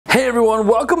Hey everyone,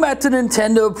 welcome back to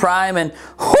Nintendo Prime, and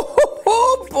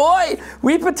oh boy,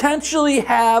 we potentially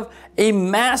have a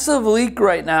massive leak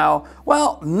right now.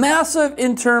 Well, massive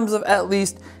in terms of at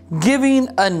least giving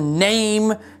a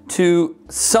name to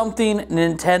something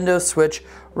Nintendo Switch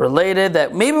related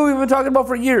that maybe we've been talking about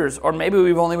for years, or maybe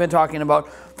we've only been talking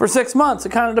about for 6 months.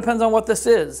 It kind of depends on what this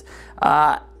is.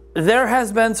 There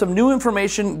has been some new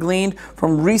information gleaned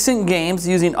from recent games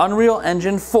using Unreal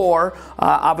Engine 4.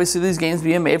 Obviously, these games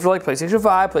being made for like PlayStation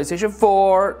 5, PlayStation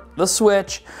 4, the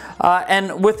Switch.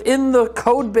 And within the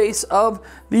code base of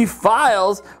the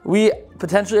files, we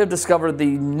potentially have discovered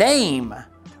the name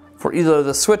for either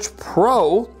the Switch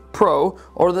Pro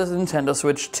or the Nintendo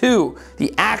Switch 2.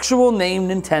 The actual name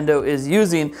Nintendo is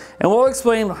using. And we'll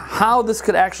explain how this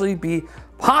could actually be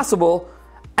possible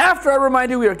after I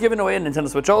remind you, we are giving away a Nintendo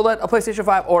Switch OLED, a PlayStation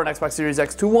 5, or an Xbox Series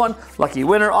X to one lucky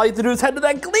winner. All you have to do is head to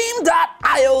that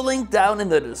gleam.io link down in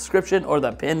the description or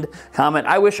the pinned comment.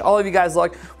 I wish all of you guys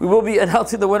luck. We will be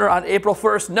announcing the winner on April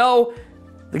 1st. No,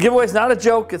 the giveaway is not a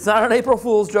joke. It's not an April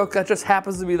Fool's joke. That just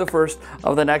happens to be the first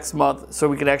of the next month, so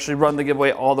we can actually run the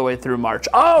giveaway all the way through March.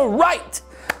 All right,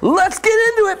 let's get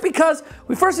into it, because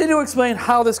we first need to explain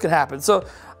how this could happen. So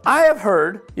I have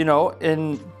heard,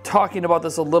 in talking about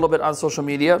this a little bit on social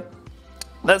media,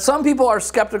 that some people are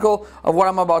skeptical of what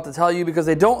I'm about to tell you because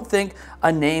they don't think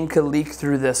a name could leak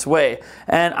through this way.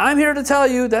 And I'm here to tell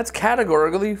you that's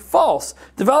categorically false.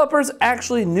 Developers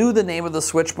actually knew the name of the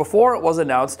Switch before it was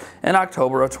announced in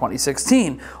October of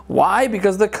 2016. Why?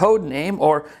 Because the code name,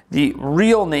 or the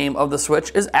real name of the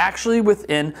Switch, is actually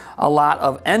within a lot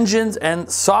of engines and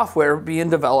software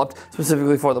being developed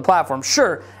specifically for the platform.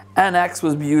 Sure, NX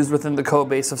was used within the code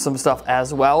base of some stuff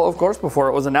as well, of course, before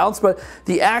it was announced, but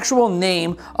the actual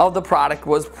name of the product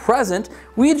was present.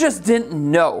 We just didn't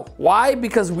know. Why?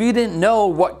 Because we didn't know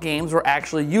what games were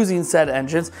actually using said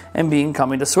engines and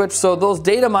coming to Switch, so those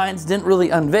data mines didn't really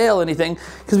unveil anything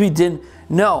because we didn't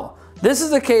know. This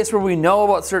is the case where we know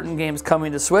about certain games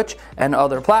coming to Switch and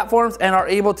other platforms and are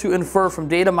able to infer from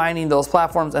data mining those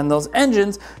platforms and those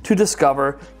engines to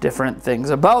discover different things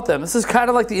about them. This is kind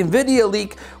of like the NVIDIA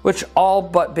leak, which all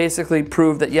but basically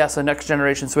proved that yes, a next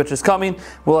generation Switch is coming.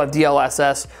 We'll have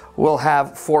DLSS, we'll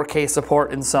have 4K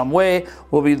support in some way,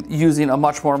 we'll be using a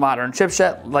much more modern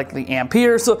chipset like the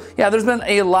Ampere. So yeah, there's been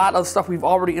a lot of stuff we've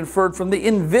already inferred from the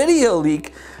NVIDIA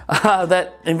leak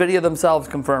that NVIDIA themselves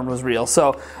confirmed was real.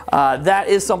 So that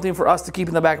is something for us to keep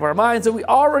in the back of our minds, and we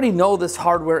already know this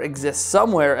hardware exists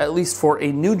somewhere, at least for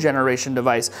a new generation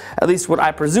device, at least what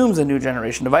I presume is a new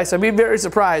generation device. I'd be very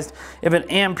surprised if an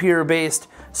Ampere based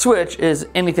Switch is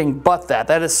anything but that.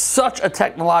 That is such a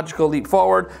technological leap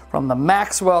forward from the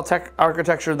Maxwell tech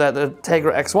architecture that the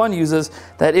Tegra X1 uses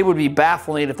that it would be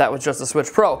baffling if that was just a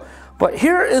Switch Pro. But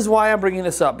here is why I'm bringing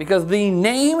this up, because the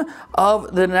name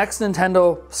of the next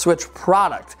Nintendo Switch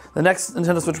product, the next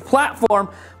Nintendo Switch platform,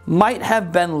 might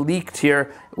have been leaked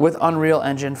here with Unreal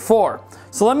Engine 4.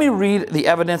 So let me read the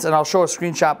evidence, and I'll show a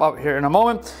screenshot up here in a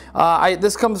moment.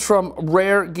 This comes from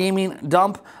Rare Gaming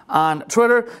Dump on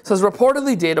Twitter. It says,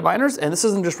 reportedly data miners, and this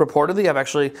isn't just reportedly, I've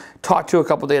actually talked to a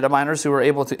couple data miners who were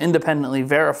able to independently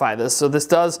verify this, so this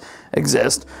does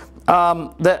exist,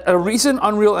 that a recent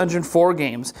Unreal Engine 4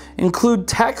 games include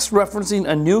text referencing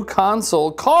a new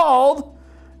console called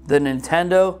the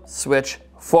Nintendo Switch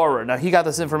Forward. Now, he got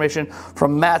this information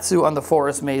from Matsu on the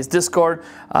Forest Maze Discord,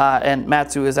 and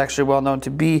Matsu is actually well known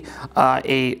to be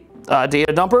a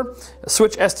data dumper.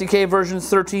 Switch SDK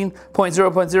versions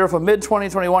 13.0.0 from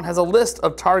mid-2021 has a list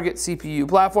of target CPU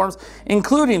platforms,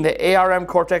 including the ARM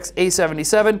Cortex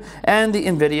A77 and the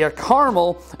NVIDIA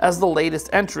Caramel as the latest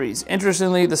entries.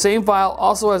 Interestingly, the same file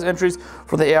also has entries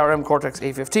for the ARM Cortex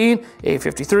A15,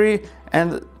 A53,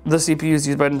 and the CPUs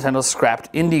used by Nintendo's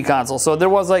scrapped indie console. So there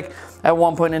was like, at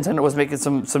one point Nintendo was making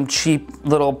some cheap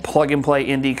little plug-and-play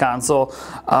indie console.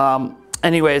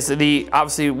 Anyways,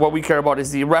 obviously what we care about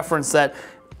is the reference that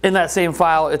in that same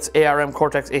file, it's ARM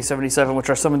Cortex A77, which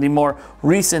are some of the more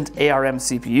recent ARM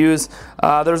CPUs.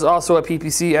 There's also a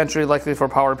PPC entry, likely for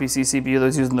PowerPC CPU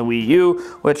that's using the Wii U,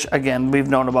 which again, we've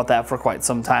known about that for quite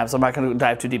some time, so I'm not going to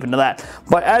dive too deep into that.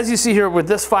 But as you see here with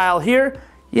this file here,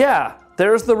 yeah,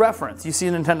 there's the reference. You see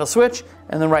Nintendo Switch,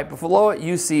 and then right below it,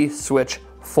 you see Switch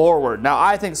Forward. Now,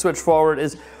 I think Switch Forward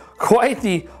is quite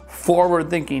the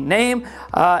forward-thinking name,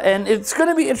 and it's going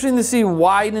to be interesting to see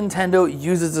why Nintendo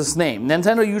uses this name.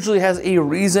 Nintendo usually has a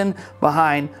reason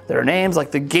behind their names,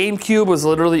 like the GameCube was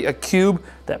literally a cube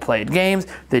that played games.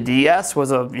 The DS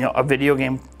was a video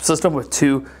game system with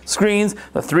 2 screens.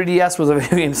 The 3DS was a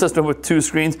video game system with 2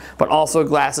 screens, but also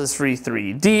glasses-free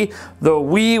 3D. The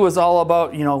Wii was all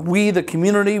about, we the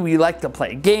community, we like to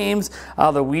play games.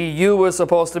 The Wii U was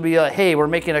supposed to be like, hey, we're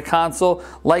making a console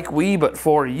like Wii, but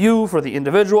for you, for the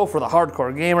individual, for the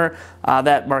hardcore gamer.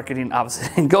 That marketing obviously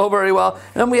didn't go very well.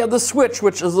 And then we have the Switch,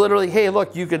 which is literally, hey,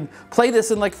 look, you can play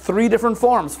this in like 3 different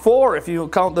forms. 4 if you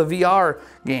count the VR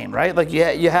game, right? Like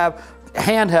you have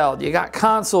handheld, you got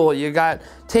console, you got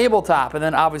tabletop, and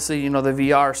then obviously, the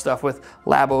VR stuff with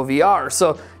Labo VR.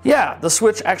 So yeah, the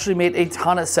Switch actually made a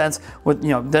ton of sense with, the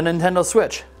Nintendo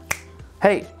Switch.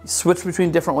 Hey, switch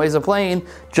between different ways of playing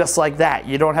just like that.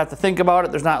 You don't have to think about it.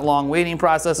 There's not long waiting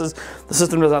processes. The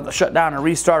system doesn't have to shut down and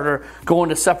restart or go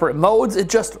into separate modes. It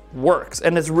just works,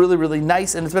 and it's really, really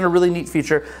nice, and it's been a really neat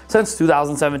feature since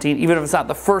 2017, even if it's not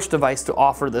the first device to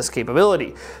offer this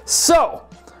capability. So,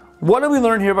 what did we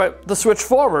learn here about the Switch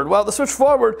Forward? Well, the Switch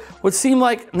Forward would seem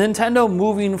like Nintendo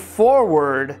moving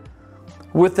forward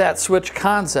with that Switch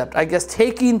concept. I guess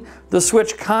taking the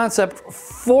Switch concept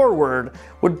forward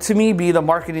would, to me, be the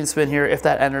marketing spin here if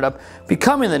that ended up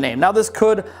becoming the name. Now, this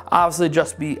could obviously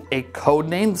just be a code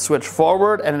name, Switch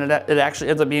Forward, and it actually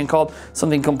ends up being called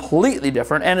something completely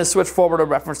different. And is Switch Forward a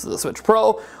reference to the Switch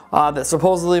Pro that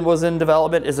supposedly was in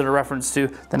development? Is it a reference to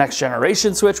the next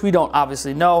generation Switch? We don't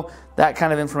obviously know. That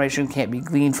kind of information can't be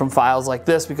gleaned from files like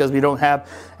this because we don't have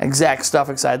exact stuff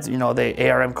besides, the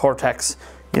ARM Cortex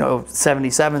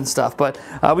 77 stuff, but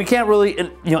we can't really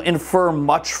infer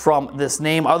much from this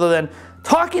name other than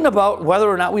talking about whether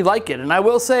or not we like it. And I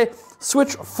will say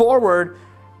Switch Forward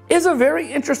is a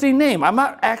very interesting name. I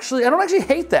don't actually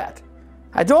hate that.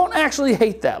 I don't actually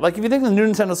hate that. Like, if you think of the new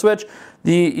Nintendo Switch,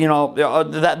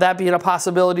 that being a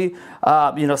possibility,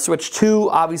 Switch 2,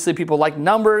 obviously people like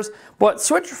numbers, but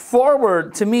Switch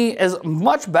Forward to me is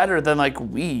much better than like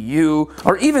Wii U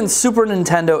or even Super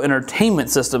Nintendo Entertainment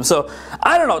System. So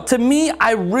I don't know, to me,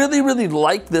 I really, really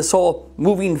like this whole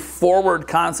moving forward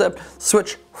concept.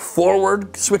 Switch forward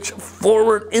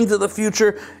into the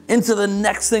future, into the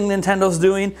next thing Nintendo's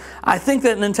doing. I think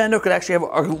that Nintendo could actually have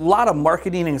a lot of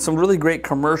marketing and some really great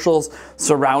commercials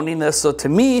surrounding this. So to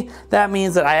me, that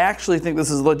means that I actually think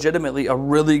this is legitimately a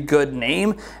really good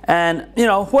name. And,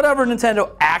 whatever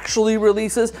Nintendo actually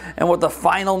releases and what the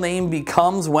final name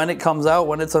becomes when it comes out,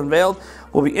 when it's unveiled,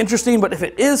 will be interesting. But if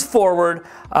it is forward,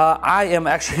 I am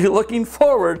actually looking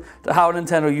forward to how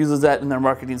Nintendo uses that in their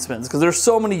marketing spins, because there's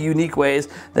so many unique ways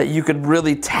that you could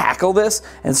really tackle this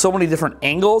and so many different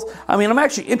angles. I mean, I'm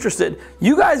actually interested.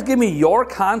 You guys give me your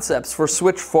concepts for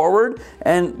Switch Forward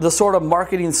and the sort of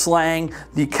marketing slang,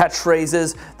 the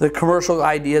catchphrases, the commercial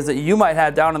ideas that you might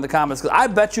have down in the comments, because I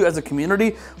bet you as a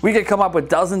community, we could come up with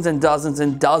dozens and dozens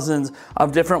and dozens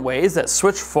of different ways that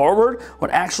Switch Forward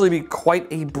would actually be quite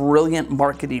a brilliant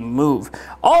marketing move.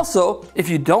 Also, if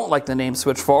you don't like the name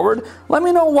Switch Forward, let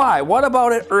me know why. What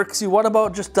about it irks you? What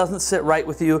about just doesn't sit right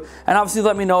with you? And obviously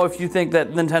let me know if you think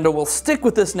that Nintendo will stick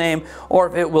with this name or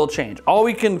if it will change. All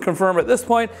we can confirm at this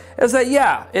point is that,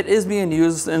 yeah, it is being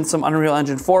used in some Unreal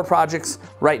Engine 4 projects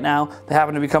right now. They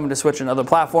happen to be coming to Switch and other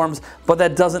platforms, but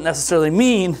that doesn't necessarily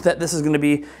mean that this is going to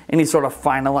be any sort of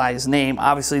finalized name.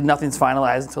 Obviously, nothing's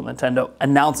finalized until Nintendo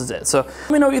announces it. So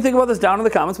let me know what you think about this down in the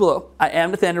comments below. I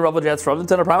am Nathaniel Rebel Jets from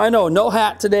Nintendo Prime. I know, no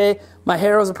hat today. My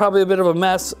hair is probably a bit of a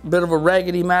mess, a bit of a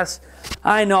raggedy mess.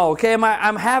 I know, okay?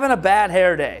 I'm having a bad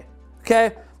hair day,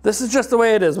 okay? This is just the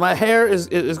way it is. My hair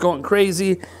is going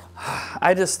crazy.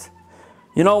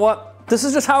 You know what? This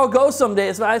is just how it goes some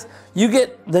days, guys. You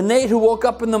get the Nate who woke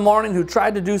up in the morning who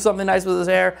tried to do something nice with his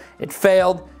hair. It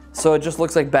failed, so it just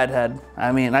looks like bedhead.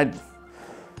 I mean,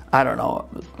 I don't know.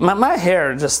 My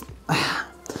hair just,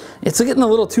 it's getting a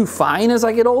little too fine as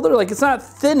I get older. Like, it's not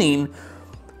thinning,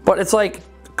 but it's like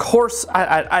coarse.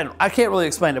 I can't really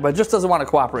explain it, but it just doesn't want to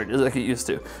cooperate like it used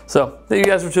to. So thank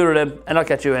you guys for tuning in, and I'll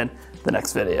catch you in the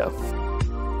next video.